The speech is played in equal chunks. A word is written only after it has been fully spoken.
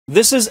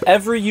This is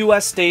every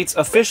US state's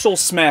official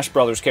Smash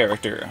Bros.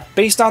 Character,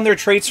 based on their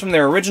traits from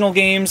their original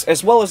games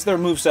as well as their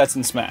movesets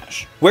in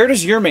Smash. Where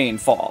does your main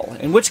fall,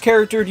 and which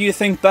character do you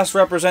think best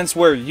represents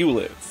where you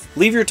live?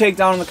 Leave your take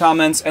down in the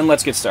comments and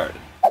let's get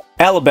started.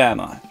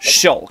 Alabama,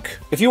 Shulk.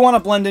 If you want to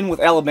blend in with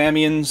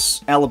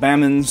Alabamians,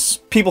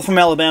 people from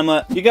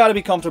Alabama, you gotta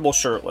be comfortable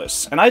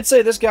shirtless, and I'd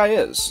say this guy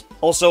is.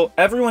 Also,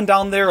 everyone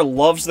down there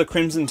loves the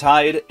Crimson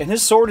Tide, and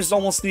his sword is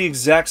almost the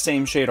exact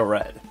same shade of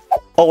red.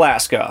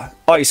 Alaska,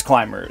 Ice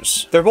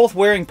Climbers. They're both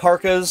wearing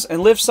parkas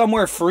and live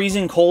somewhere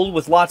freezing cold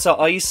with lots of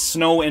ice,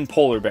 snow, and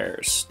polar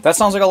bears. That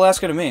sounds like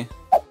Alaska to me.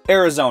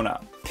 Arizona,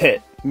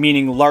 Pit,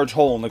 meaning large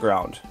hole in the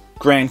ground.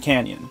 Grand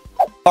Canyon.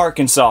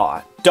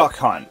 Arkansas, Duck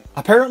Hunt.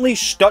 Apparently,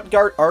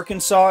 Stuttgart,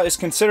 Arkansas is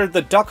considered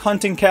the duck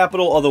hunting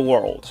capital of the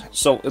world,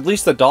 so at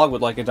least the dog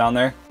would like it down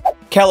there.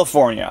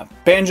 California,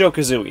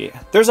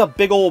 Banjo-Kazooie. There's a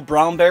big old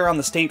brown bear on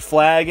the state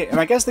flag, and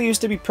I guess they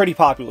used to be pretty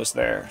populous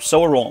there,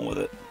 so we're rolling with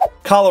it.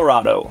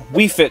 Colorado,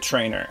 Wii Fit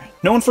Trainer.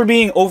 Known for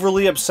being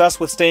overly obsessed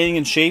with staying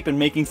in shape and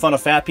making fun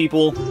of fat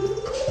people.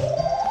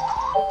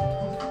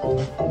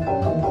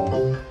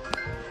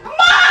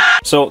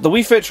 So, the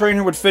Wii Fit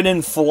Trainer would fit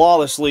in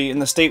flawlessly in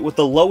the state with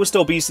the lowest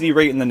obesity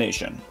rate in the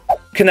nation.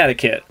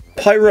 Connecticut,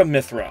 Pyra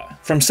Mithra.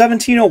 From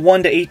 1701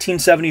 to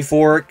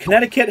 1874,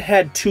 Connecticut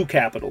had two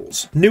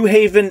capitals, New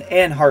Haven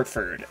and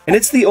Hartford, and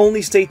it's the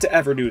only state to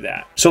ever do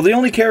that. So the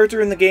only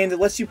character in the game that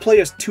lets you play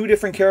as two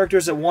different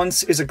characters at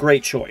once is a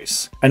great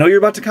choice. I know you're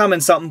about to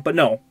comment something, but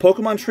no,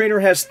 Pokemon Trainer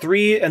has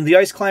three, and the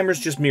Ice Climbers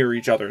just mirror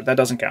each other. That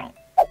doesn't count.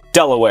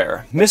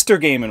 Delaware, Mr.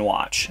 Game &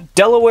 Watch.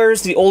 Delaware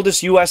is the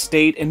oldest US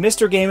state, and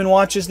Mr. Game &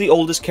 Watch is the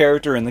oldest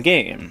character in the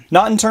game.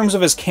 Not in terms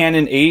of his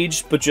canon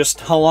age, but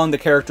just how long the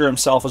character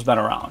himself has been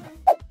around.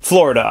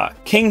 Florida,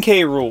 King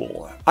K.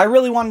 Rool. I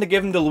really wanted to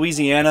give him to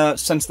Louisiana,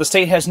 since the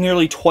state has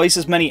nearly twice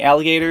as many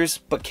alligators,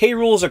 but K.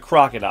 Rool is a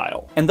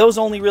crocodile, and those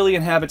only really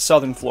inhabit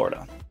southern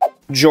Florida.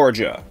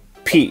 Georgia,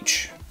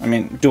 Peach. I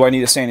mean, do I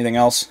need to say anything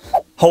else?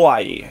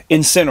 Hawaii,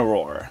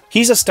 Incineroar.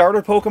 He's a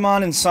starter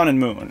Pokemon in Sun and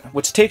Moon,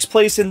 which takes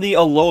place in the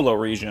Alola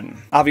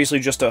region. Obviously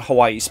just a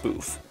Hawaii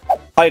spoof.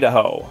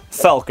 Idaho,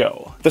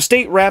 Falco. The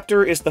state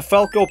raptor is the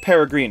Falco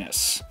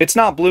peregrinus. It's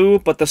not blue,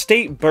 but the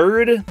state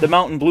bird, the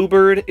mountain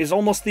bluebird, is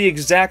almost the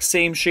exact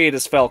same shade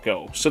as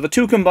Falco, so the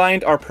two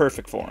combined are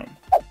perfect for him.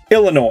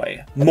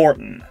 Illinois,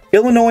 Morton.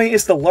 Illinois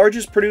is the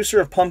largest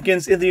producer of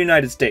pumpkins in the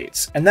United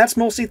States, and that's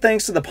mostly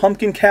thanks to the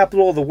pumpkin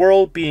capital of the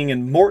world being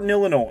in Morton,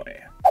 Illinois.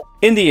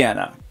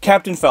 Indiana,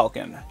 Captain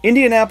Falcon.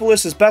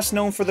 Indianapolis is best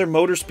known for their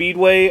motor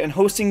speedway and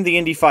hosting the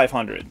Indy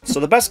 500, so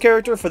the best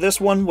character for this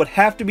one would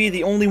have to be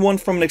the only one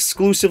from an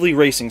exclusively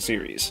racing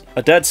series.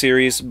 A dead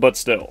series, but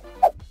still.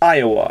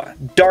 Iowa,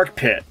 Dark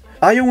Pit.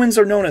 Iowans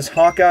are known as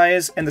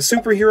Hawkeyes, and the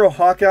superhero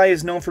Hawkeye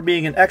is known for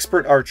being an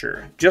expert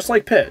archer, just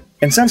like Pit.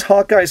 And since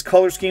Hawkeye's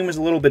color scheme was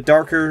a little bit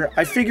darker,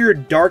 I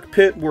figured Dark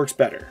Pit works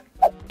better.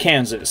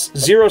 Kansas,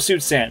 Zero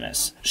Suit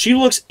Samus. She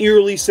looks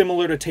eerily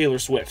similar to Taylor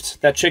Swift,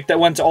 that chick that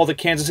went to all the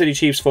Kansas City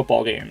Chiefs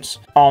football games.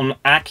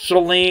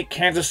 Actually,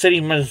 Kansas City,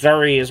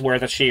 Missouri is where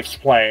the Chiefs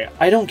play.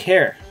 I don't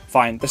care.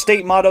 Fine, the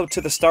state motto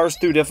 "to the stars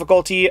through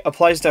difficulty"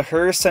 applies to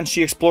her since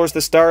she explores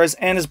the stars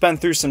and has been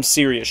through some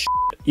serious shit.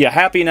 You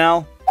happy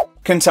now?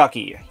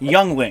 Kentucky,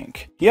 Young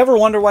Link. You ever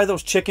wonder why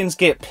those chickens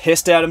get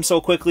pissed at him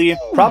so quickly?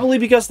 Probably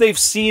because they've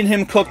seen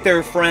him cook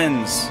their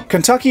friends.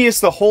 Kentucky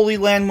is the holy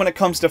land when it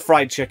comes to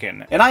fried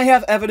chicken, and I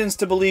have evidence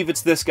to believe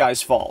it's this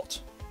guy's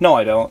fault. No,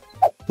 I don't.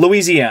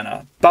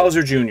 Louisiana,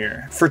 Bowser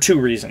Jr., for two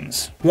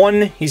reasons.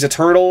 One, he's a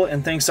turtle,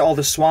 and thanks to all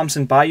the swamps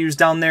and bayous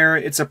down there,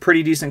 it's a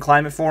pretty decent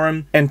climate for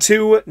him. And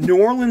two,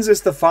 New Orleans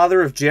is the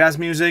father of jazz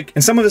music,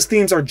 and some of his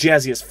themes are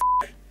jazzy as f***.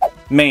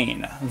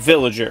 Maine,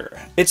 Villager.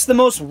 It's the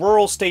most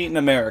rural state in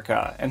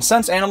America, and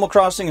since Animal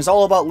Crossing is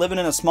all about living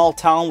in a small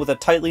town with a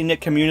tightly knit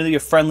community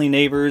of friendly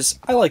neighbors,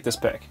 I like this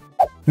pick.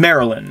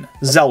 Maryland,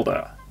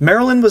 Zelda.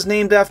 Maryland was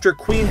named after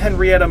Queen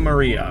Henrietta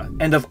Maria,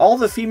 and of all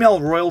the female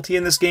royalty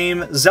in this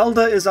game,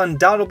 Zelda is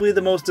undoubtedly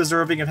the most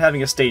deserving of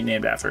having a state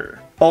named after her.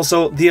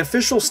 Also, the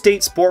official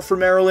state sport for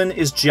Maryland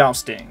is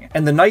jousting,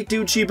 and the knight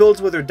dude she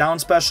builds with her down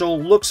special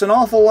looks an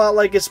awful lot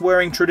like it's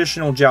wearing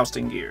traditional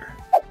jousting gear.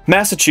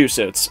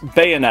 Massachusetts,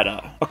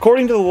 Bayonetta.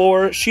 According to the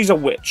lore, she's a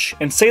witch,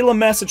 and Salem,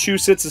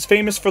 Massachusetts is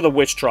famous for the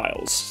witch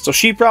trials, so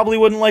she probably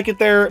wouldn't like it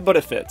there, but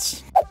it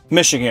fits.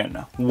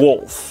 Michigan,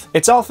 Wolf.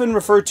 It's often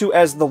referred to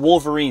as the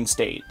Wolverine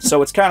state,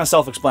 so it's kind of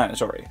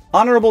self-explanatory.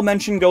 Honorable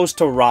mention goes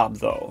to Rob,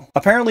 though.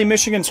 Apparently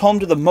Michigan's home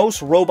to the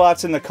most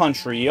robots in the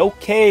country.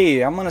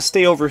 Okay, I'm gonna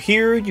stay over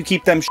here, you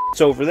keep them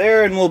shits over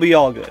there, and we'll be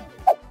all good.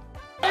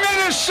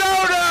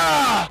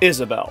 Minnesota!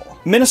 Isabel.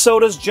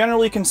 Minnesota's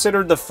generally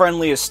considered the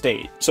friendliest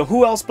state, so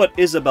who else but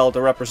Isabel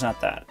to represent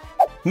that?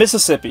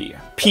 Mississippi,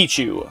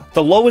 Pichu.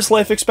 The lowest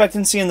life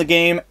expectancy in the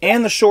game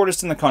and the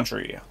shortest in the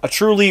country. A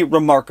truly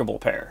remarkable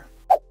pair.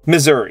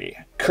 Missouri,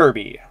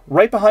 Kirby.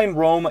 Right behind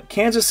Rome,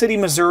 Kansas City,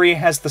 Missouri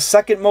has the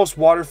second most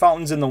water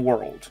fountains in the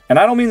world. And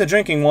I don't mean the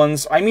drinking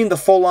ones, I mean the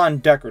full-on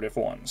decorative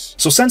ones.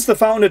 So since the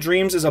Fountain of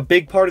Dreams is a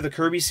big part of the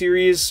Kirby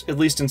series, at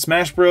least in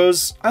Smash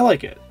Bros., I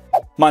like it.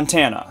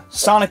 Montana,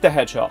 Sonic the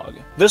Hedgehog.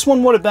 This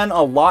one would have been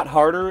a lot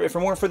harder if it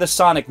weren't for the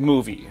Sonic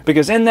movie,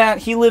 because in that,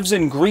 he lives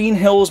in Green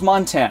Hills,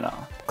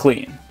 Montana.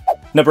 Clean.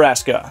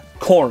 Nebraska,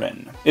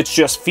 corn. It's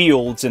just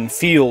fields and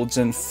fields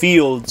and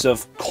fields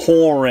of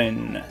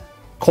corn.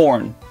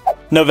 Corn.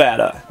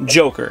 Nevada,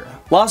 Joker.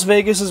 Las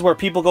Vegas is where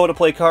people go to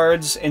play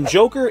cards, and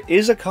Joker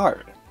is a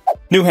card.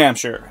 New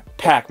Hampshire,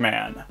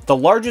 Pac-Man. The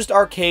largest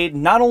arcade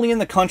not only in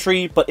the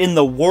country, but in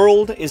the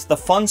world, is the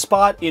Fun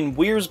Spot in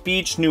Weirs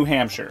Beach, New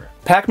Hampshire.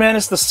 Pac-Man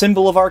is the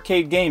symbol of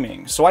arcade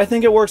gaming, so I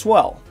think it works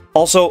well.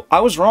 Also,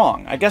 I was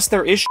wrong. I guess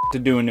there is shit to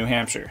do in New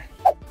Hampshire.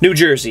 New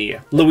Jersey,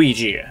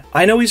 Luigi.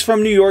 I know he's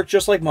from New York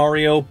just like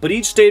Mario, but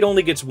each state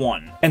only gets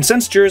one. And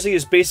since Jersey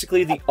is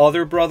basically the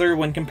other brother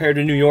when compared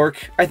to New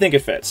York, I think it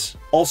fits.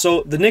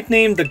 Also, the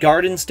nickname the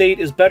Garden State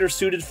is better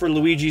suited for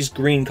Luigi's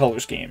green color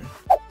scheme.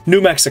 New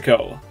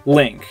Mexico,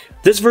 Link.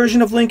 This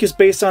version of Link is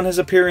based on his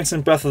appearance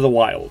in Breath of the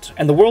Wild,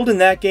 and the world in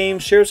that game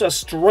shares a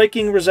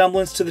striking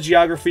resemblance to the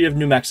geography of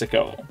New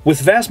Mexico.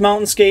 With vast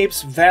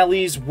mountainscapes,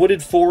 valleys,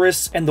 wooded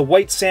forests, and the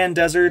white sand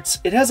deserts,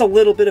 it has a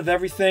little bit of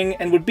everything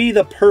and would be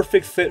the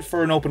perfect fit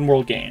for an open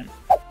world game.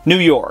 New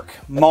York,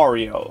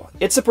 Mario.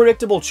 It's a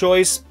predictable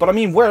choice, but I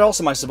mean, where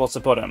else am I supposed to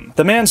put him?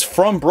 The man's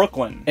from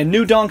Brooklyn, and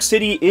New Donk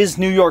City is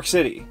New York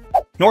City.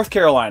 North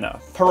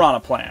Carolina, Piranha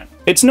Plant.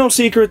 It's no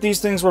secret these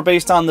things were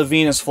based on the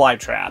Venus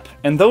flytrap,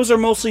 and those are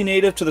mostly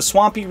native to the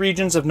swampy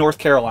regions of North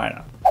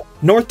Carolina.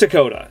 North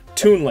Dakota,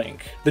 Toon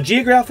Link. The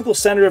geographical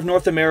center of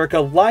North America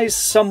lies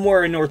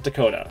somewhere in North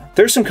Dakota.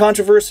 There's some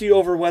controversy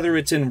over whether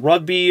it's in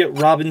Rugby,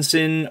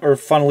 Robinson, or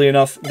funnily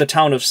enough, the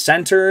town of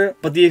Center,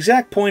 but the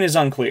exact point is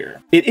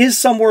unclear. It is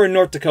somewhere in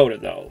North Dakota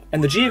though,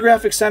 and the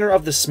geographic center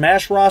of the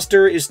Smash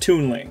roster is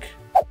Toon Link.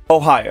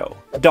 Ohio,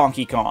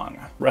 Donkey Kong.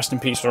 Rest in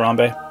peace,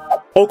 Harambe.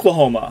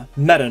 Oklahoma,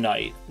 Meta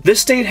Knight.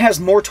 This state has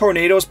more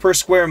tornadoes per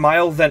square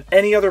mile than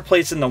any other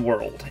place in the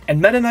world,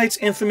 and Meta Knight's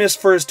infamous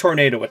for his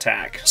tornado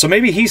attack, so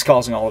maybe he's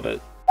causing all of it.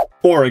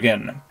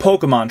 Oregon,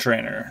 Pokemon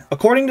Trainer.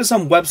 According to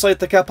some website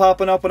that kept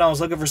popping up when I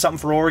was looking for something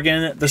for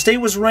Oregon, the state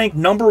was ranked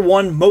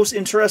 #1 most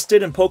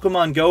interested in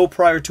Pokemon Go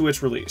prior to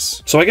its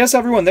release. So I guess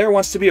everyone there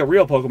wants to be a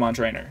real Pokemon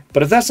trainer.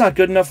 But if that's not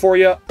good enough for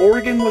you,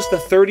 Oregon was the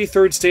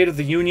 33rd state of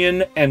the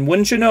Union, and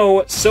wouldn't you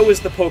know, so is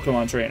the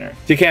Pokemon Trainer.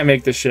 You can't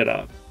make this shit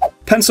up.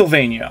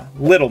 Pennsylvania,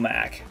 Little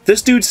Mac.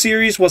 This dude's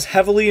series was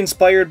heavily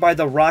inspired by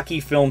the Rocky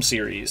film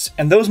series,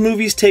 and those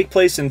movies take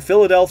place in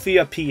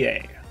Philadelphia,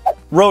 PA.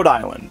 Rhode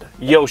Island,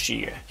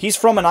 Yoshi. He's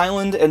from an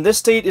island, and this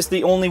state is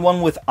the only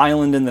one with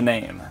island in the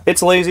name.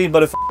 It's lazy,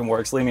 but it f***ing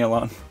works, leave me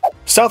alone.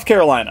 South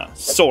Carolina,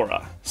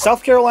 Sora.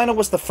 South Carolina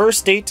was the first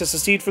state to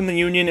secede from the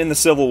Union in the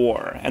Civil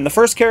War, and the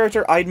first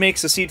character I'd make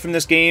secede from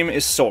this game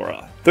is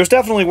Sora. There's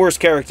definitely worse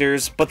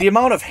characters, but the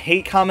amount of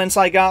hate comments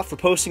I got for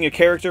posting a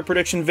character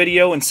prediction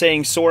video and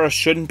saying Sora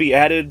shouldn't be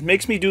added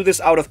makes me do this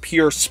out of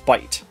pure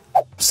spite.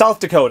 South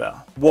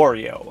Dakota,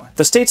 Wario.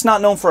 The state's not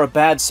known for a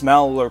bad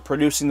smell or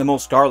producing the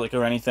most garlic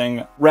or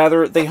anything.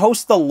 Rather, they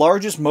host the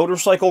largest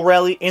motorcycle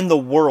rally in the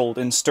world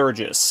in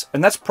Sturgis,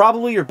 and that's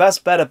probably your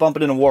best bet at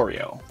bumping into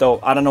Wario, though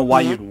I don't know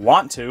why you'd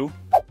want to.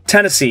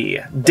 Tennessee,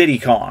 Diddy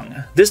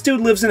Kong. This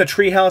dude lives in a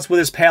treehouse with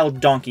his pal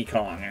Donkey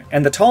Kong,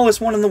 and the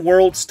tallest one in the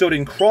world stood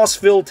in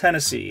Crossville,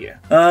 Tennessee,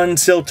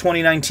 until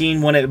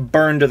 2019 when it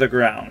burned to the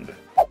ground.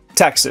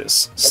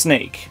 Texas,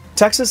 Snake.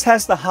 Texas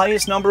has the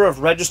highest number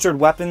of registered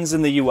weapons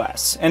in the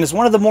US, and is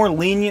one of the more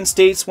lenient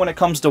states when it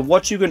comes to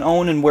what you can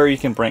own and where you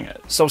can bring it.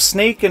 So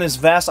Snake and his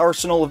vast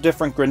arsenal of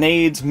different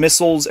grenades,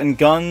 missiles, and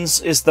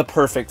guns is the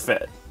perfect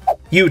fit.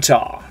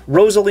 Utah,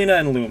 Rosalina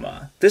and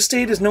Luma. This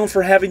state is known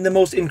for having the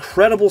most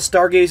incredible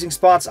stargazing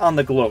spots on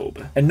the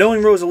globe, and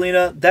knowing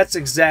Rosalina, that's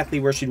exactly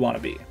where she'd want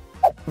to be.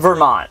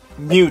 Vermont,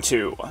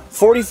 Mewtwo.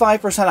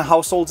 45% of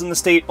households in the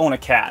state own a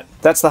cat.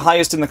 That's the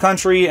highest in the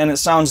country, and it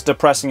sounds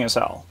depressing as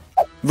hell.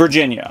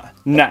 Virginia,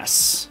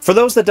 Ness. For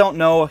those that don't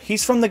know,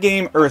 he's from the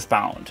game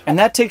Earthbound, and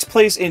that takes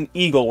place in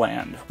Eagle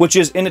Land, which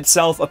is in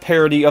itself a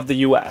parody of the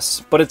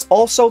US, but it's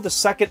also the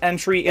second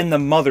entry in the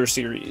Mother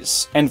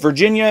series, and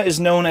Virginia is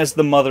known as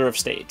the Mother of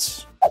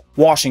States.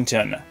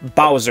 Washington,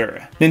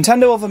 Bowser.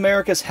 Nintendo of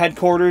America's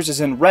headquarters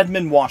is in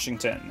Redmond,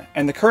 Washington,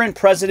 and the current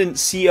president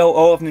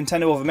COO of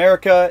Nintendo of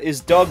America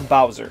is Doug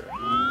Bowser.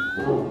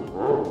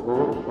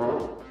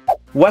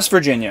 West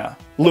Virginia,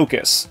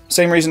 Lucas.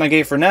 Same reason I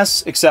gave for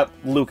Ness, except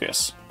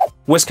Lucas.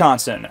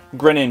 Wisconsin,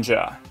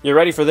 Greninja. You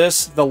ready for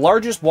this? The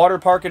largest water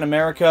park in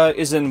America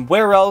is in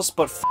where else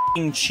but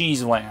f***ing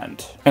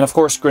Cheeseland. And of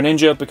course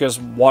Greninja because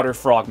Water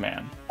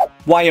Frogman.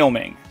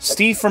 Wyoming,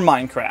 Steve from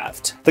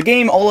Minecraft. The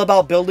game all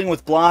about building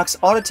with blocks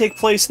ought to take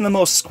place in the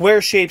most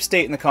square-shaped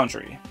state in the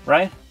country,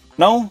 right?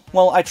 No?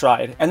 Well, I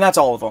tried, and that's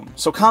all of them.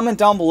 So comment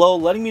down below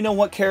letting me know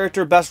what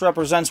character best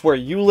represents where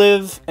you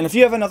live, and if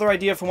you have another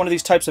idea for one of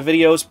these types of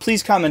videos,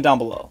 please comment down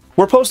below.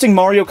 We're posting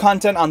Mario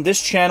content on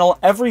this channel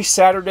every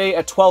Saturday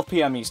at 12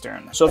 PM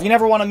Eastern, so if you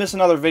never want to miss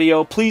another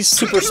video, please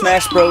Super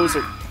Smash Bros.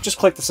 Or just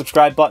click the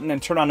subscribe button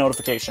and turn on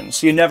notifications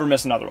so you never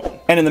miss another one.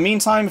 And in the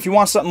meantime, if you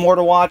want something more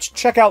to watch,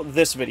 check out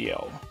this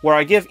video, where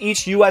I give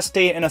each US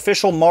state an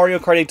official Mario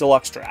Kart 8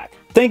 Deluxe track.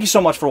 Thank you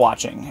so much for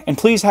watching, and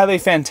please have a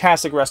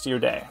fantastic rest of your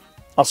day.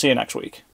 I'll see you next week.